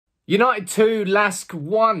United 2, Lask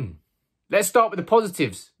 1. Let's start with the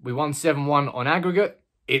positives. We won 7-1 on aggregate.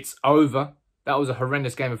 It's over. That was a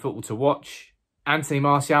horrendous game of football to watch. Anthony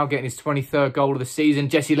Martial getting his 23rd goal of the season.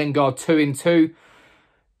 Jesse Lingard 2-in-2.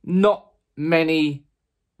 Not many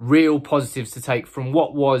real positives to take from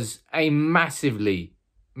what was a massively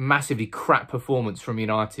crap performance from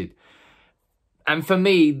United. And for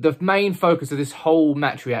me, the main focus of this whole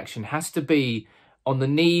match reaction has to be on the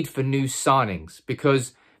need for new signings,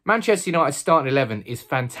 because Manchester United's starting 11 is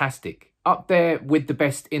fantastic, up there with the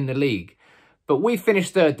best in the league. But we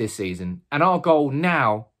finished third this season, and our goal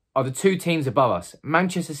now are the two teams above us,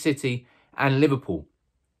 Manchester City and Liverpool.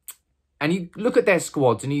 And you look at their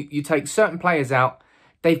squads and you take certain players out,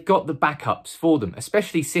 they've got the backups for them,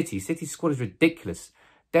 especially City. City's squad is ridiculous.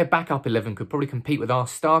 Their backup 11 could probably compete with our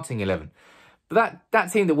starting 11. But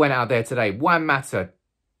that team that went out there today, Juan Mata,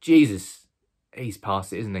 Jesus, he's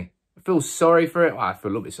past it, isn't he? I feel sorry for it. Well, I feel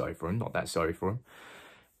a little bit sorry for him, not that sorry for him.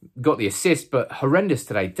 Got the assist, but horrendous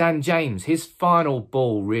today. Dan James, his final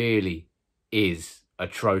ball really is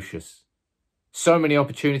atrocious. So many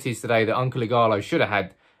opportunities today that Uncle Igalo should have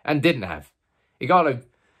had and didn't have. Igalo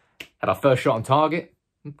had our first shot on target.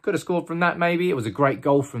 Could have scored from that, maybe. It was a great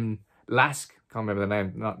goal from Lask. Can't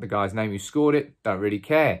remember the guy's name who scored it. Don't really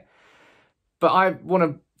care. But I want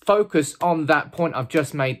to focus on that point I've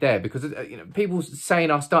just made there, because people saying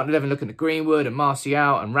our starting 11, looking at Greenwood and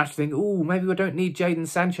Martial and Rashford, think, oh, maybe we don't need Jadon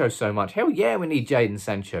Sancho so much. Hell yeah, we need Jadon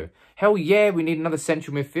Sancho. Hell yeah, we need another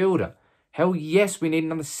central midfielder. Hell yes, we need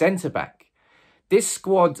another centre-back. This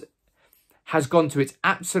squad has gone to its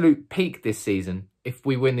absolute peak this season if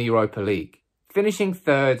we win the Europa League. Finishing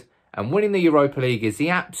third and winning the Europa League is the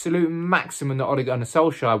absolute maximum that Ole Gunnar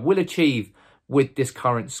Solskjaer will achieve with this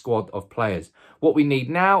current squad of players. What we need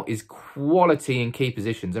now is quality in key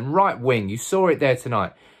positions. And right wing, you saw it there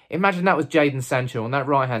tonight. Imagine that was Jadon Sancho on that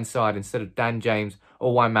right-hand side instead of Dan James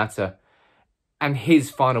or Juan Mata, and his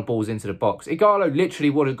final balls into the box. Igalo literally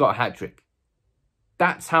would have got a hat-trick.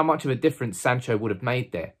 That's how much of a difference Sancho would have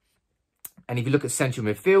made there. And if you look at central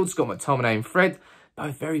midfield, Scott McTominay and Fred,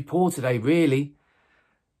 both very poor today, really.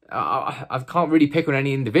 I can't really pick on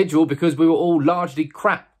any individual because we were all largely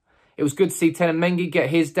crap. It was good to see Tenen Mengi get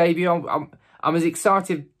his debut. I'm as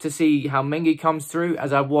excited to see how Mengi comes through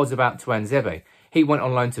as I was about Tuanzebe. He went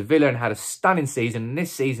on loan to Villa and had a stunning season. And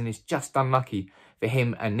this season is just unlucky for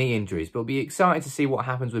him and knee injuries. But it'll be exciting to see what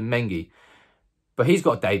happens with Mengi. But he's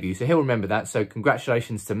got a debut, so he'll remember that. So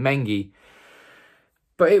congratulations to Mengi.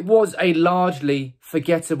 But it was a largely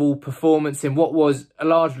forgettable performance in what was a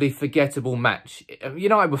largely forgettable match.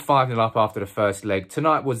 United were 5-0 up after the first leg.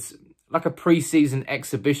 Tonight was like a pre-season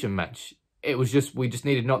exhibition match. It was just, we just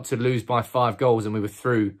needed not to lose by 5 goals and we were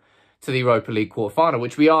through to the Europa League quarter-final,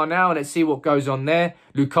 which we are now. And let's see what goes on there.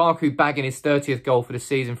 Lukaku bagging his 30th goal for the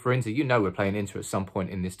season for Inter. You know we're playing Inter at some point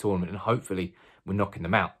in this tournament and hopefully we're knocking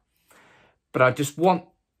them out. But I just want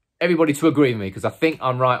everybody to agree with me because I think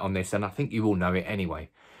I'm right on this and I think you all know it anyway.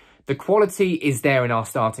 The quality is there in our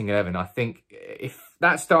starting 11. I think if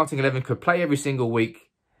that starting 11 could play every single week,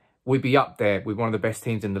 we'd be up there with one of the best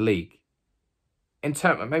teams in the league. In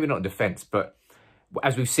terms of, maybe not defence, but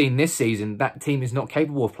as we've seen this season, that team is not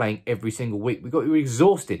capable of playing every single week. We were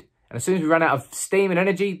exhausted. And as soon as we ran out of steam and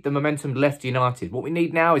energy, the momentum left United. What we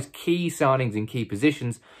need now is key signings in key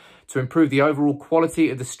positions to improve the overall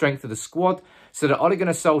quality of the strength of the squad so that Ole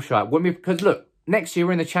Gunnar Solskjaer, because look, next year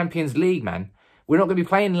we're in the Champions League, man. We're not going to be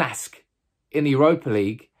playing Lask in the Europa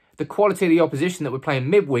League. The quality of the opposition that we're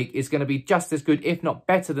playing midweek is going to be just as good, if not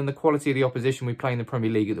better, than the quality of the opposition we play in the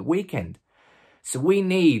Premier League at the weekend. So we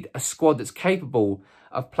need a squad that's capable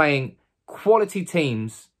of playing quality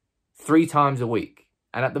teams 3 times a week.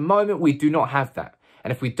 And at the moment, we do not have that.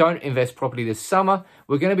 And if we don't invest properly this summer,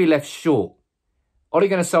 we're going to be left short. Ole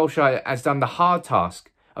Gunnar Solskjaer has done the hard task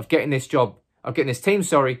of getting this team,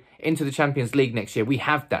 into the Champions League next year. We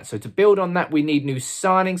have that. So to build on that, we need new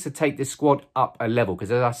signings to take this squad up a level.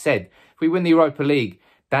 Because as I said, if we win the Europa League,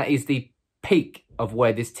 that is the peak of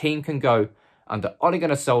where this team can go under Ole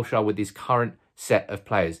Gunnar Solskjaer with his current set of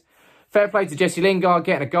players. Fair play to Jesse Lingard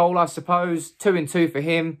getting a goal, I suppose. 2-in-2 for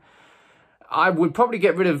him. I would probably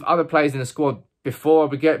get rid of other players in the squad before I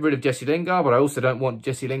would get rid of Jesse Lingard, but I also don't want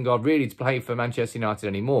Jesse Lingard really to play for Manchester United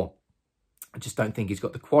anymore. I just don't think he's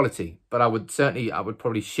got the quality. But I would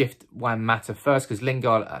probably shift Juan Mata first, because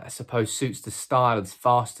Lingard, I suppose, suits the style, the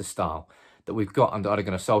faster style that we've got under Ole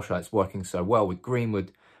Gunnar Solskjaer. It's working so well with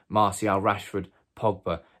Greenwood, Martial, Rashford,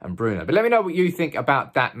 Pogba and Bruno. But let me know what you think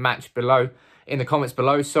about that match below. In the comments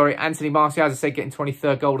below, Anthony Martial, as I said, getting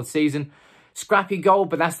 23rd goal of the season. Scrappy goal,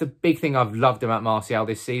 but that's the big thing I've loved about Martial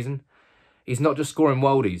this season. He's not just scoring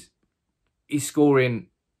worldies. He's scoring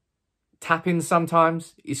tap-ins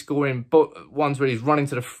sometimes. He's scoring ones where he's running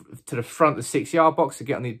to the front of the 6-yard box to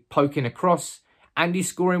get on the poking across. And he's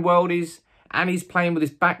scoring worldies. And he's playing with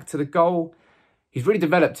his back to the goal. He's really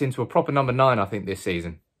developed into a proper number 9, I think, this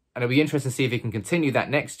season. And it'll be interesting to see if he can continue that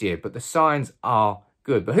next year. But the signs are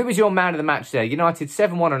good. But who was your man of the match there? United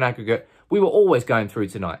 7-1 on aggregate. We were always going through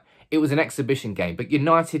tonight. It was an exhibition game. But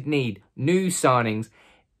United need new signings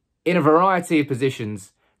in a variety of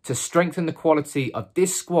positions to strengthen the quality of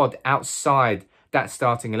this squad outside that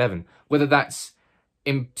starting 11. Whether that's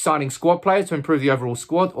in signing squad players to improve the overall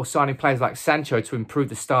squad or signing players like Sancho to improve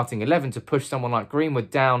the starting 11 to push someone like Greenwood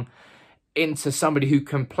down into somebody who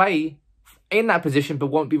can play in that position but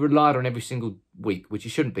won't be relied on every single week, which he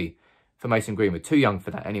shouldn't be for Mason Greenwood. Too young for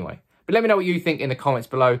that anyway. But let me know what you think in the comments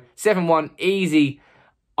below. 7-1, easy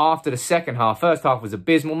after the second half. First half was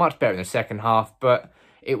abysmal, much better in the second half, but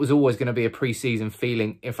it was always going to be a pre-season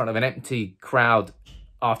feeling in front of an empty crowd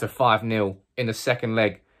after 5-0 in the second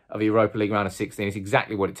leg of the Europa League round of 16. It's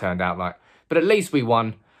exactly what it turned out like. But at least we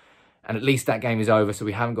won, and at least that game is over, so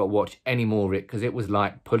we haven't got to watch any more of it, because it was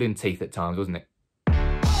like pulling teeth at times, wasn't it?